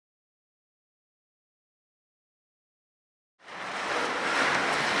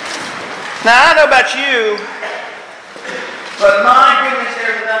Now, I don't know about you, but my goodness,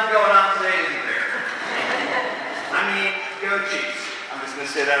 there's enough going on today, isn't there? I mean, go Chiefs. I'm just going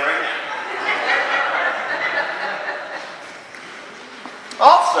to say that right now.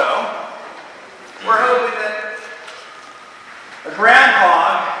 Also, we're hoping that the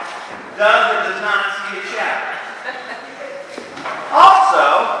groundhog does or does not see a shadow. Also,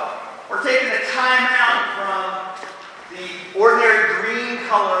 we're taking a time out from the ordinary green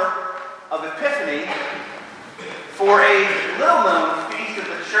color of Epiphany for a little-known feast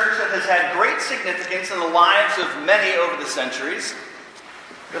of the church that has had great significance in the lives of many over the centuries,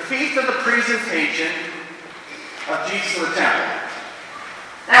 the Feast of the Presentation of Jesus in the Temple.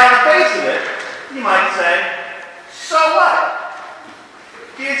 Now, on the face of it, you might say, so what?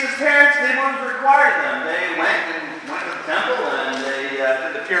 Jesus' parents did what was required of them. They went to the temple and they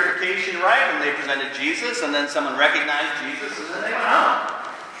did the purification rite and they presented Jesus, and then someone recognized Jesus, and then they went home.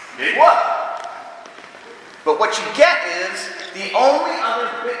 Did what? But what you get is the only other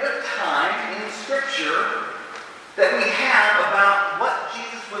bit of time in Scripture that we have about what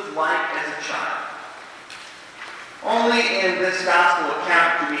Jesus was like as a child. Only in this gospel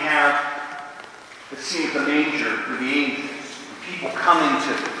account do we have the scene of the manger with the angels, people coming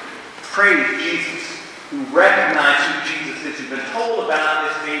to praise Jesus, who recognize who Jesus is, who've been told about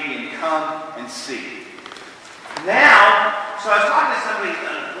this baby and come and see. Now, so I was talking to somebody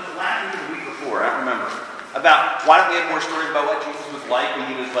last week or the week before, I don't remember, about why don't we have more stories about what Jesus was like when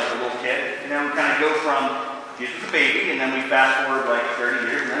he was like a little kid. And then we kind of go from Jesus was a baby, and then we fast forward like 30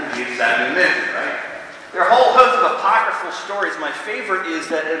 years, and then Jesus started doing ministry, right? There are a whole host of apocryphal stories. My favorite is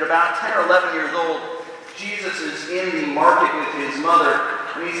that at about 10 or 11 years old, Jesus is in the market with his mother,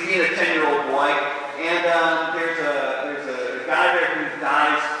 and he's being a 10-year-old boy, and there's a guy there who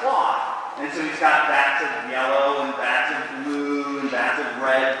dyes cloth. And so he's got vats of yellow and vats of blue and vats of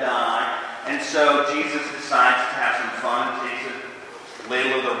red dye. And so Jesus decides to have some fun and takes a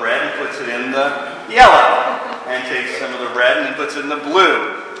ladle of the red and puts it in the yellow. And takes some of the red and puts it in the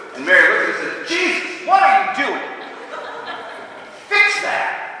blue. And Mary looks at him and says, Jesus, what are you doing? Fix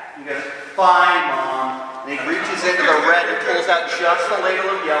that. He goes, fine, Mom. And he reaches into the red and pulls out just a ladle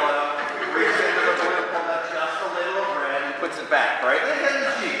of yellow. He reaches into the blue and pulls out just a ladle of red and puts it back, right? This is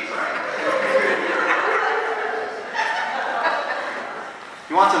Jesus, right? If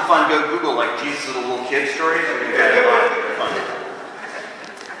you want some fun, go Google like Jesus as a little kid stories. You'll get a lot of fun.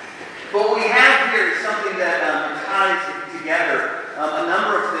 But what we have here is something that ties together a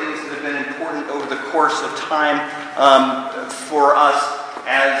number of things that have been important over the course of time for us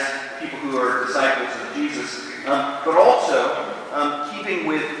as people who are disciples of Jesus, but also keeping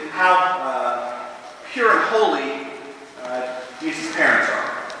with how pure and holy Jesus' parents are.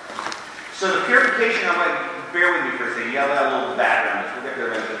 So the purification, I might bear with me for a second. You have that little background. We'll get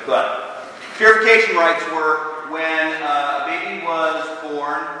there in a minute. But purification rites were when a baby was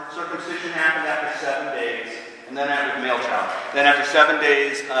born, circumcision happened after 7 days, and then after the male child. Then after 7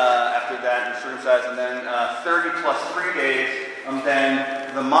 days after that, you're circumcised, and then 30 plus 3 days, then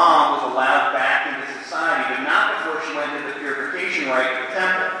the mom was allowed back into society, but not before she went into the purification rite at the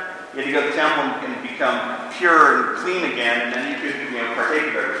temple. You had to go to the temple and become pure and clean again, and then you could partake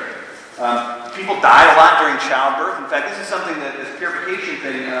of everything. People died a lot during childbirth. In fact, this is something that this purification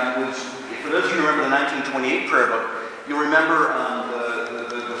thing was, for those of you who remember the 1928 prayer book, you'll remember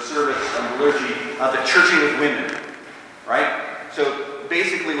the service, the liturgy, the churching of women, right? So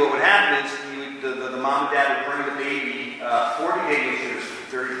basically what would happen is the mom and dad would bring the baby 40 days,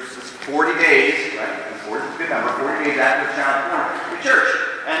 40 days, right? 40 is a good number, 40 days after the child was born, to church.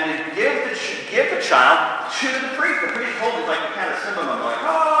 And to give the child to the priest. The priest holds it like a kind of symbol of like,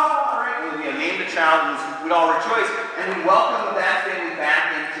 oh, all right, we name the child, and we'd all rejoice, and we welcome that family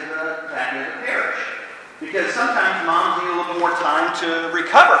back into the parish. Because sometimes moms need a little bit more time to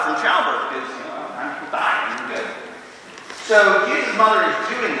recover from childbirth, because sometimes people die and we're good. So Jesus' mother is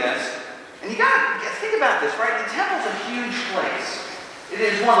doing this, and you got to think about this, right? The temple's a huge place. It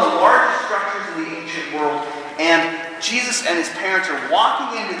is one of the largest structures in the ancient world, and Jesus and his parents are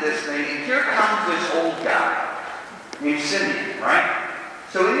walking into this thing, and here comes this old guy named Simeon, right?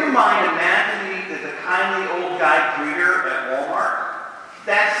 So in your mind, imagine the kindly old guy greeter at Walmart.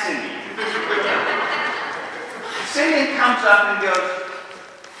 That's Simeon. Simeon comes up and goes,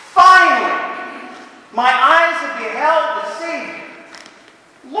 finally, my eyes have beheld the Savior.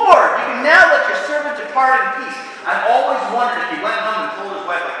 Lord, you can now let your servant depart in peace. I've always wondered if he went home and told his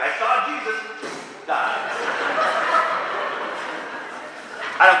wife, like, I saw Jesus, die.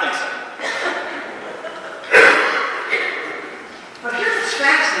 I don't think so. But here's what's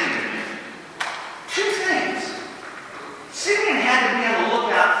fascinating to me. 2 things. Simeon had to be on the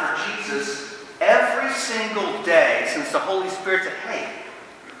lookout for Jesus Holy Spirit said, hey,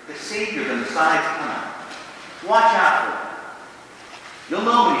 the Savior, the Messiah is coming. Watch out for him. You'll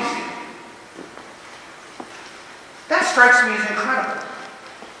know when you see him. That strikes me as incredible.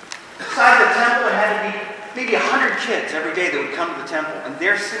 Inside the temple, it had to be maybe 100 kids every day that would come to the temple. And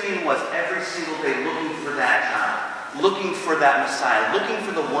their Simeon was every single day looking for that child, looking for that Messiah, looking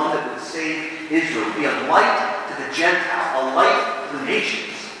for the one that would save Israel, be a light to the Gentiles, a light to the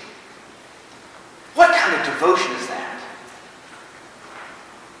nations. What kind of devotion is that?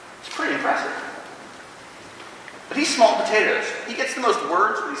 It's pretty impressive. But he's small potatoes. He gets the most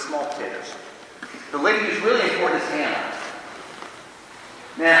words, but he's small potatoes. The lady who's really important is Hannah.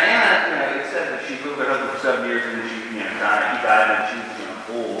 Now, Anna, it said that she lived with her husband for 7 years and then she died. He died and she was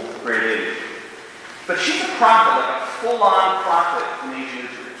old, great age. But she's a prophet, like a full-on prophet in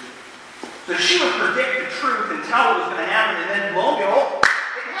ancient Israel. So she would predict the truth and tell what was going to happen, and then lo and behold,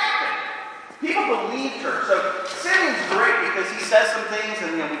 it happened. People believed her. So Simeon's great because he says some things,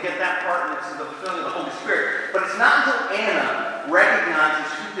 and we get that part, and it's the fulfilling of the Holy Spirit. But it's not until Anna recognizes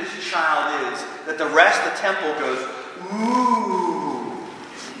who this child is that the rest of the temple goes, ooh,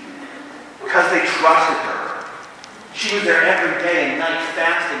 because they trusted her. She was there every day and night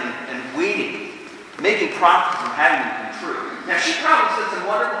fasting and waiting, making prophecies and having them come true. Now, she probably said some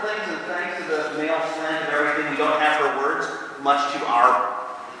wonderful things, and thanks to the male slant and everything, we don't have her words, much to our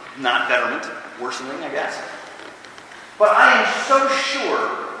not betterment, worsening, I guess. But I am so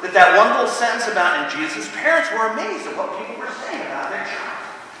sure that that one little sentence about, and Jesus' parents were amazed at what people were saying about their child.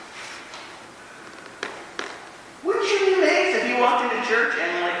 Wouldn't you be amazed if you walked into church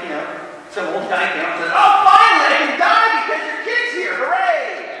and, some old guy came up and said, oh, finally, I can die because your kid's here,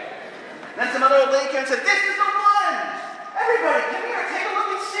 hooray! And then some other old lady came and said, this is the one! Everybody, come here, take a look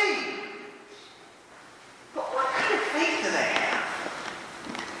and see. But what kind of faith do they have?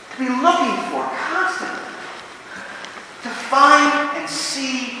 To be looking for constantly. To find and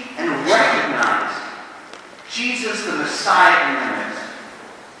see and recognize Jesus, the Messiah in their midst.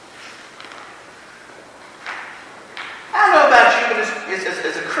 I don't know about you, but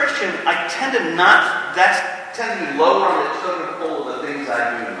as a Christian, I tend to be lower on the totem pole of the things I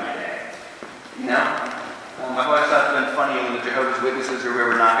do in my day. I've always thought it's been funny when the Jehovah's Witnesses or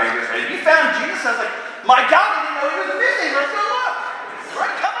whoever knock on your door and say, you found Jesus? I was like, my God, I didn't know he was missing. Let's go look.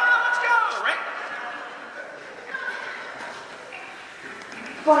 Right? Come on, let's go. Right?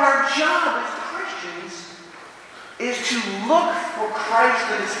 But our job as Christians is to look for Christ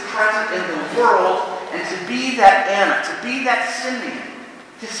that is present in the world and to be that Anna, to be that Simeon,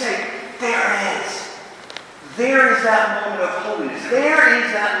 to say, there it is. There is that moment of holiness. There is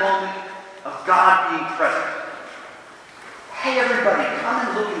that moment of God being present. Hey, everybody, come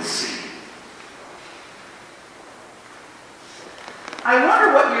and look and see. I wonder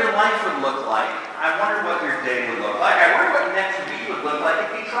what your life would look like. I wonder what your day would look like. I wonder what next week would look like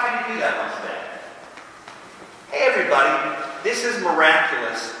if you tried to do that once a day. Hey, everybody, this is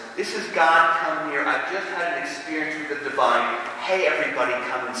miraculous. This is God come here. I've just had an experience with the divine. Hey, everybody,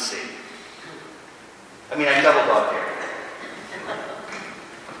 come and see. I double dog here.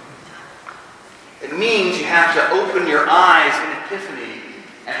 It means you have to open your eyes in Epiphany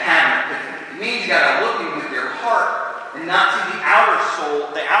and have an epiphany. It means you got to look in with your heart and not see the outer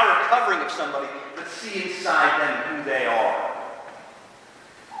soul, the outer covering of somebody, but see inside them who they are.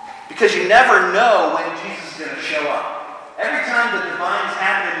 Because you never know when Jesus is going to show up. Every time the divine's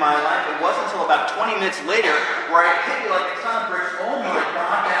happened in my life, it wasn't until about 20 minutes later where I hit me like a ton of bricks. Oh my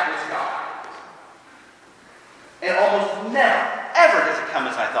God, that was God. And almost never, ever does it come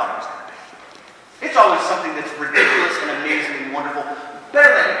as I thought it was going to be. It's always something that's ridiculous and amazing and wonderful.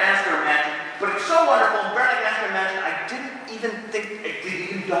 Better than I can ask or imagine. But it's so wonderful and better than I can ask or imagine, I didn't even think, it didn't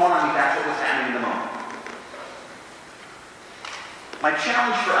even dawn on me that's what was happening in the moment. My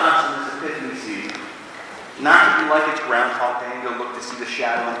challenge for us in this Epiphany season, not to be like it's Groundhog Day and go look to see the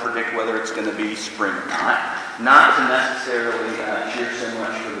shadow and predict whether it's going to be spring or not. Not to necessarily cheer so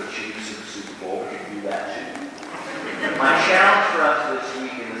much for the Chiefs in the Super Bowl. We can do that too. My challenge for us this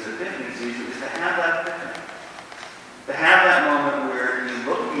week in this Epiphany season is to have that epiphany. To have that moment where you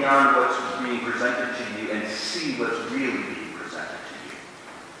look beyond what's being presented to you and see what's really being presented to you.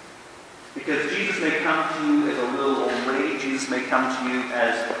 Because Jesus may come to you as a little old lady. Jesus may come to you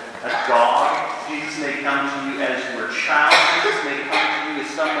as a dog. Jesus may come to you as your child. Jesus may come to you as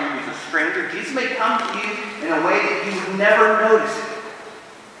someone who's a stranger. Jesus may come to you in a way that you would never notice it.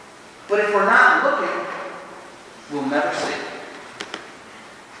 But if we're not looking, we'll never see.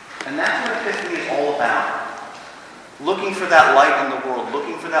 And that's what Epiphany is all about. Looking for that light in the world,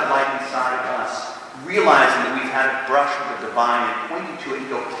 looking for that light inside of us, realizing that we've had a brush with the divine and pointing to it and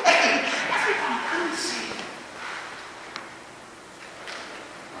go, hey, everybody come and see.